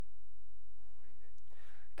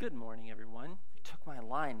Good morning, everyone. You took my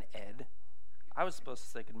line, Ed. I was supposed to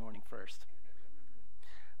say good morning first.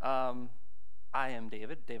 I am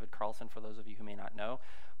David Carlson, for those of you who may not know.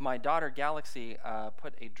 My daughter, Galaxy,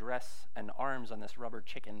 put a dress and arms on this rubber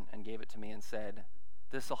chicken and gave it to me and said,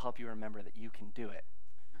 "This will help you remember that you can do it."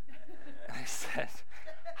 And I said,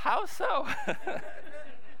 "How so?"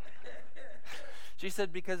 She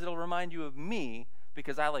said, "Because it'll remind you of me,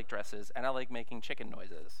 because I like dresses and I like making chicken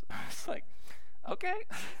noises." I was like, okay.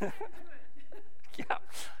 Yeah,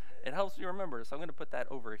 it helps me remember. So I'm going to put that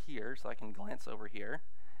over here so I can glance over here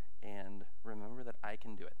and remember that I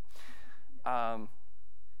can do it.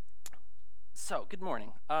 So good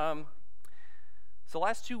morning. So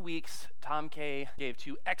last 2 weeks, Tom Kay gave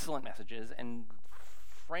 2 excellent messages and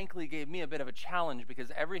frankly gave me a bit of a challenge because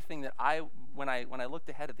everything that when I looked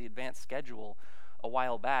ahead at the advanced schedule a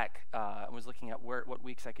while back, I was looking at what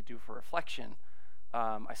weeks I could do for reflection.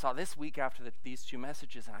 I saw this week after these 2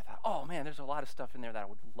 messages, and I thought, oh man, there's a lot of stuff in there that I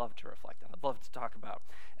would love to reflect on. I'd love to talk about.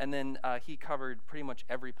 And then he covered pretty much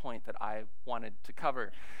every point that I wanted to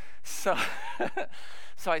cover. So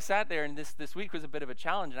so I sat there, and this week was a bit of a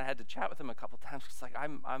challenge, and I had to chat with him a couple times. It's like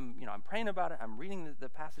I'm praying about it. I'm reading the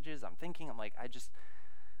passages. I'm thinking. I'm like,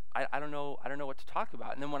 I don't know what to talk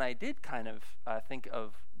about. And then when I did kind of think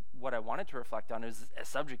of what I wanted to reflect on, it was a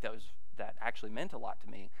subject that actually meant a lot to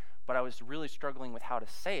me. But I was really struggling with how to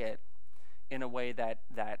say it in a way that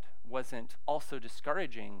wasn't also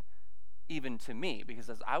discouraging even to me,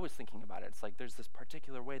 because as I was thinking about it, it's like there's this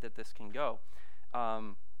particular way that this can go.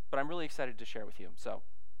 But I'm really excited to share with you. So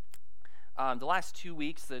the last 2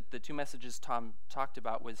 weeks, the 2 messages Tom talked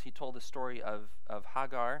about was he told the story of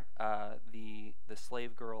Hagar, the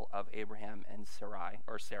slave girl of Abraham and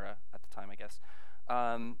Sarah at the time, I guess.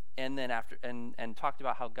 And then and talked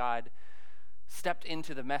about how God stepped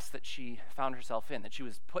into the mess that she found herself in, that she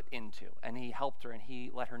was put into, and he helped her and he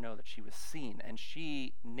let her know that she was seen, and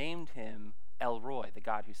she named him El Roi, the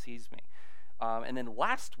God who sees me. And then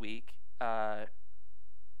last week,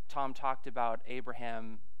 Tom talked about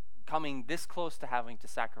Abraham coming this close to having to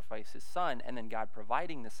sacrifice his son, and then God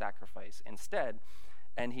providing the sacrifice instead.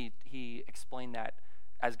 And he explained that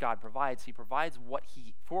as God provides, he provides what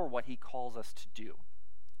he calls us to do,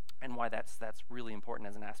 and why that's really important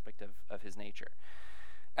as an aspect of his nature.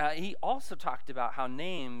 He also talked about how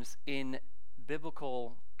names in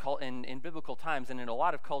biblical times and in a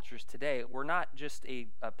lot of cultures today were not just a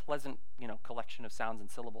pleasant collection of sounds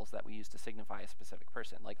and syllables that we use to signify a specific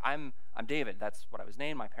person. Like I'm David, that's what I was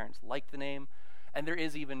named. My parents liked the name, and there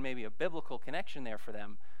is even maybe a biblical connection there for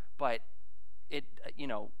them. But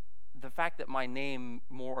the fact that my name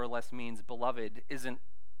more or less means beloved isn't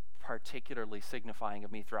particularly signifying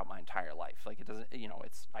of me throughout my entire life. Like it doesn't,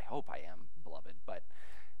 it's, I hope I am beloved, but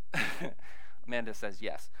Amanda says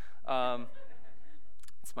yes.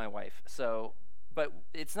 It's my wife. So, but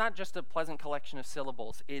it's not just a pleasant collection of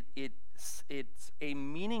syllables. It's a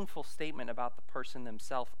meaningful statement about the person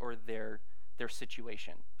themselves or their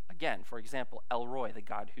situation. Again, for example, El Roi, the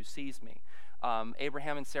God who sees me.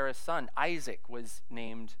 Abraham and Sarah's son, Isaac, was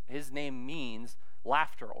named, his name means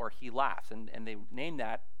laughter, or he laughs. And they named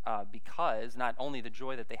that because not only the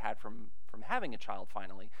joy that they had from having a child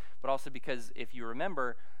finally, but also because if you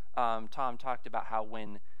remember, Tom talked about how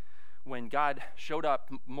when God showed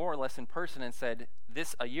up more or less in person and said,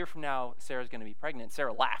 a year from now, Sarah's going to be pregnant,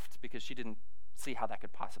 Sarah laughed because she didn't see how that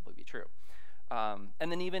could possibly be true. And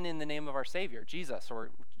then even in the name of our Savior, Jesus,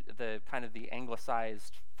 or the kind of the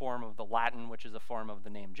anglicized form of the Latin, which is a form of the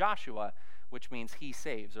name Joshua, which means he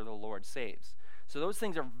saves, or the Lord saves. So those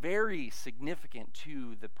things are very significant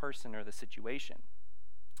to the person or the situation.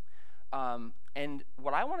 And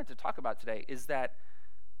what I wanted to talk about today is that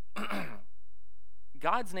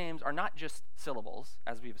God's names are not just syllables,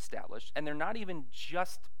 as we've established, and they're not even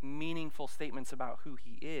just meaningful statements about who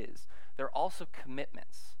he is. They're also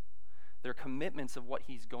commitments. They're commitments of what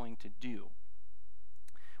he's going to do.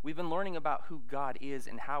 We've been learning about who God is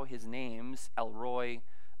and how his names, El Roi,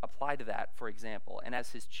 apply to that, for example. And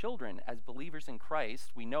as his children, as believers in Christ,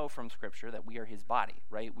 we know from Scripture that we are his body,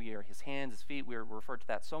 right? We are his hands, his feet. We're referred to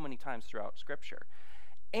that so many times throughout Scripture.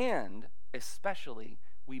 And especially,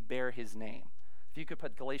 we bear his name. If you could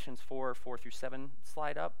put Galatians 4:4-7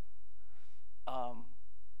 slide up.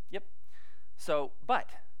 Yep. So, but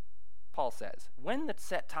Paul says, when the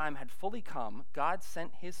set time had fully come, God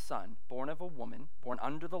sent his son, born of a woman, born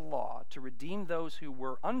under the law, to redeem those who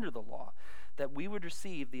were under the law, that we would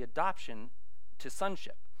receive the adoption to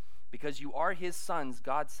sonship. Because you are his sons,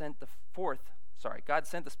 God sent the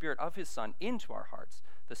Spirit of his Son into our hearts,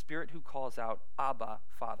 the Spirit who calls out, Abba,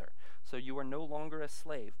 Father. So you are no longer a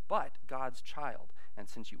slave, but God's child. And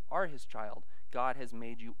since you are his child, God has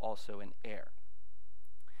made you also an heir.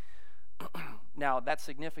 Now, that's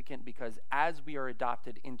significant because as we are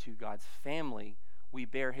adopted into God's family, we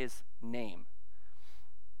bear his name.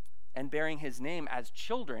 And bearing his name as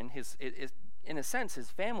children, in a sense, his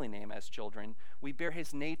family name as children, we bear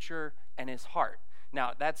his nature and his heart.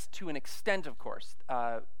 Now, that's to an extent, of course.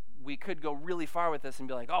 We could go really far with this and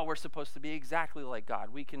be like, oh, we're supposed to be exactly like God.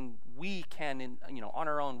 We can, on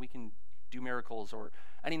our own, we can do miracles or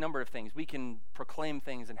any number of things. We can proclaim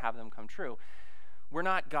things and have them come true. We're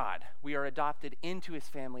not God. We are adopted into his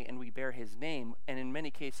family and we bear his name, and in many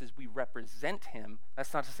cases we represent him.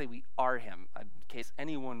 That's not to say we are him. In case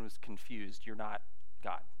anyone was confused, you're not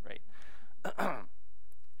God, right?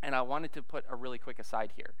 And I wanted to put a really quick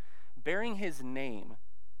aside here. Bearing his name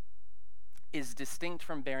is distinct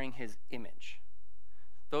from bearing his image.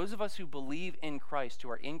 Those of us who believe in Christ, who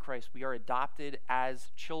are in Christ, we are adopted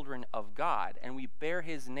as children of God, and we bear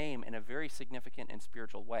his name in a very significant and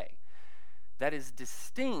spiritual way. That is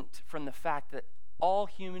distinct from the fact that all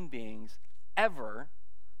human beings ever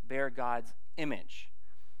bear God's image.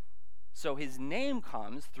 So his name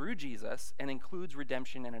comes through Jesus and includes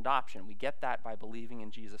redemption and adoption. We get that by believing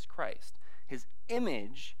in Jesus Christ. His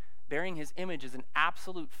image, bearing his image, is an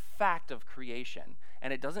absolute fact of creation.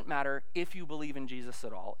 And it doesn't matter if you believe in Jesus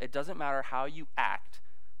at all. It doesn't matter how you act.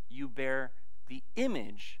 You bear the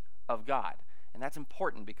image of God. And that's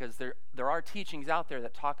important because there are teachings out there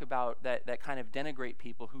that talk about that kind of denigrate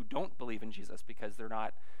people who don't believe in Jesus because they're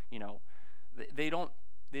not, they don't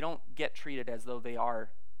get treated as though they are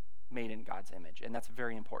made in God's image. And that's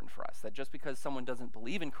very important for us, that just because someone doesn't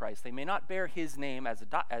believe in Christ, they may not bear his name as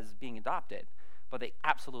being adopted, but they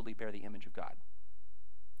absolutely bear the image of God.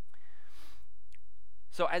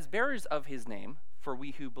 So as bearers of his name, for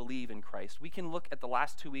we who believe in Christ, we can look at the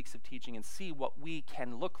last 2 weeks of teaching and see what we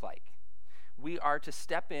can look like. We are to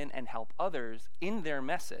step in and help others in their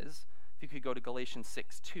messes. If you could go to Galatians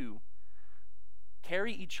 6:2.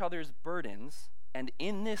 Carry each other's burdens, and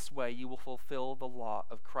in this way you will fulfill the law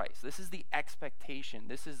of Christ. This is the expectation.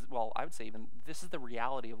 This is the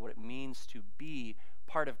reality of what it means to be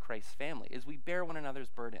part of Christ's family, is we bear one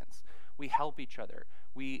another's burdens. We help each other.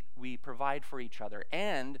 We provide for each other,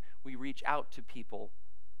 and we reach out to people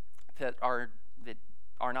that are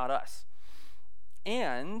not us.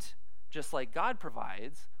 And just like God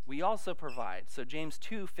provides, we also provide. So James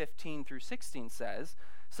 2:15 through 16 says,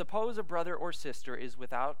 suppose a brother or sister is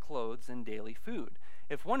without clothes and daily food.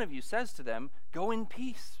 If one of you says to them, go in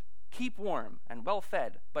peace, keep warm and well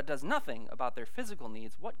fed, but does nothing about their physical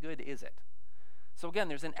needs, what good is it? So again,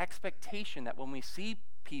 there's an expectation that when we see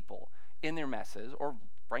people in their messes, or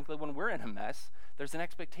frankly when we're in a mess, there's an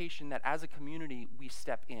expectation that as a community we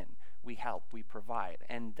step in, we help, we provide.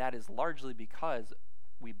 And that is largely because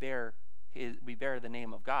we bear the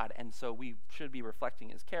name of God, and so we should be reflecting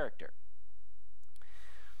his character.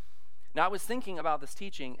 Now, I was thinking about this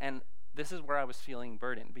teaching, and this is where I was feeling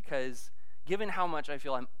burdened, because given how much I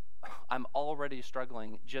feel I'm already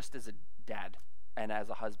struggling just as a dad and as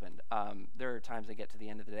a husband, there are times I get to the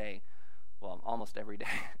end of the day, well, almost every day,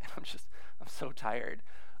 and I'm so tired.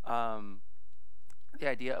 The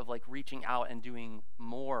idea of like reaching out and doing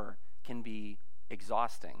more can be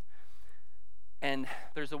exhausting. And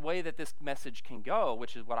there's a way that this message can go,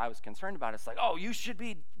 which is what I was concerned about. It's like, oh, you should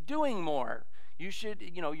be doing more. You should,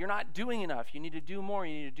 you're not doing enough. You need to do more.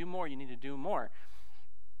 You need to do more. You need to do more.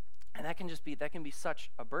 And that can be such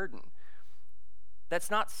a burden. That's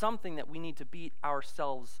not something that we need to beat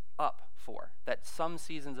ourselves up for. That some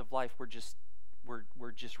seasons of life we're just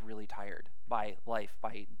really tired by life,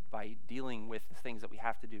 by dealing with the things that we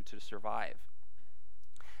have to do to survive.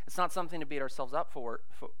 It's not something to beat ourselves up for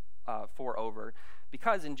over,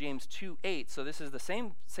 because in James 2:8, so this is the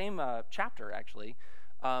same chapter actually,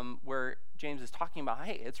 where James is talking about,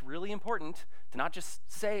 hey, it's really important to not just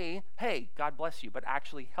say, hey, God bless you, but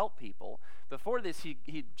actually help people. Before this,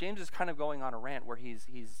 James is kind of going on a rant where he's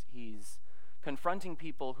confronting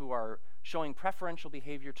people who are showing preferential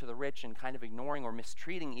behavior to the rich and kind of ignoring or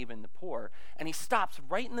mistreating even the poor, and he stops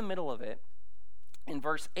right in the middle of it. In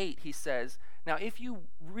verse 8, he says, now if you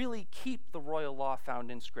really keep the royal law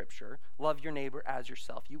found in Scripture, love your neighbor as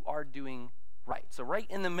yourself, you are doing right. So right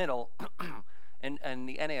in the middle, and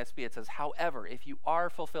the NASB, it says, however, if you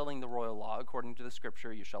are fulfilling the royal law according to the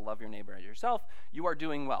Scripture, you shall love your neighbor as yourself, you are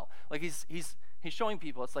doing well. Like he's showing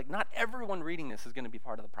people, it's like not everyone reading this is going to be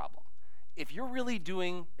part of the problem. If you're really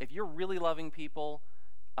loving people,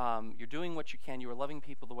 you're doing what you can, you are loving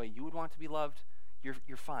people the way you would want to be loved,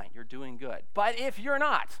 you're fine, you're doing good. But if you're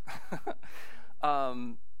not,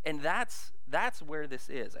 and that's where this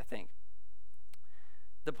is, I think.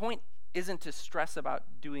 The point isn't to stress about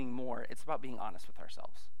doing more. It's about being honest with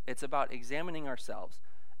ourselves. It's about examining ourselves,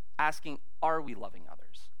 asking, are we loving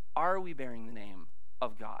others? Are we bearing the name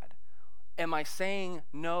of God? Am I saying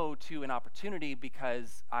no to an opportunity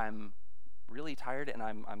because I'm really tired and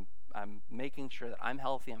I'm making sure that I'm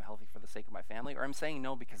healthy for the sake of my family, or I'm saying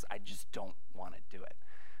no because I just don't want to do it?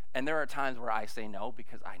 And there are times where I say no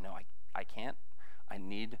because I know I can't. I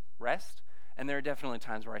need rest. And there are definitely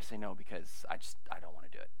times where I say no because I don't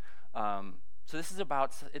want to do it. So this is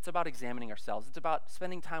about examining ourselves. It's about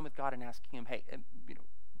spending time with God and asking him, hey,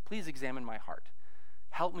 please examine my heart.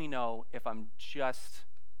 Help me know if I'm just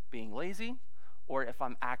being lazy or if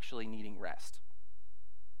I'm actually needing rest.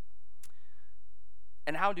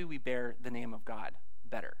 And how do we bear the name of God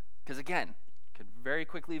better? Because again, could very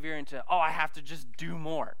quickly veer into, I have to just do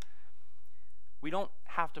more. We don't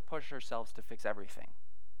have to push ourselves to fix everything.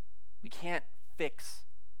 We can't fix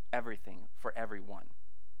everything for everyone.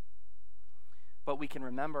 But we can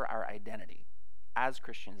remember our identity as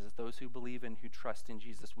Christians, as those who believe and who trust in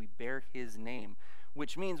Jesus. We bear his name,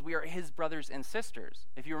 which means we are his brothers and sisters.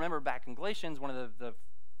 If you remember back in Galatians, one of the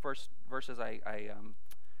first verses I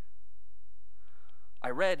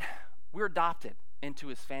read, we're adopted into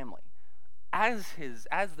his family. As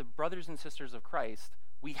the brothers and sisters of Christ,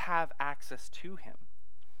 we have access to him.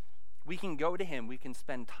 We can go to him, we can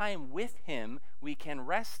spend time with him, we can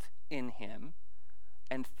rest in him,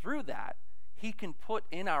 and through that, he can put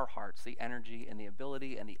in our hearts the energy and the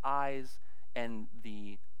ability and the eyes and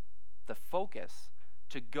the focus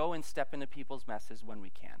to go and step into people's messes when we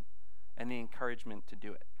can, and the encouragement to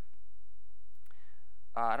do it.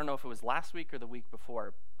 I don't know if it was last week or the week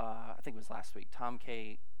before. I think it was last week. Tom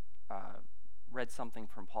Kay read something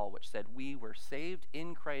from Paul which said, we were saved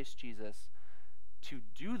in Christ Jesus to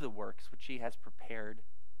do the works which he has prepared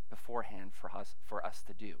beforehand for us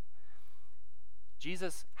to do.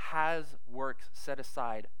 Jesus has works set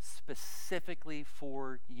aside specifically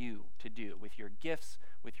for you to do with your gifts,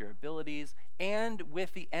 with your abilities, and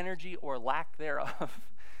with the energy or lack thereof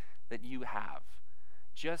that you have.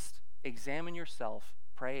 Just examine yourself,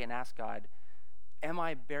 pray, and ask God, am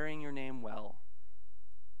I bearing your name well?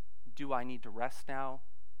 Do I need to rest now,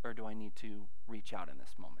 or do I need to reach out in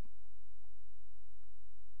this moment?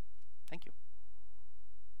 Thank you.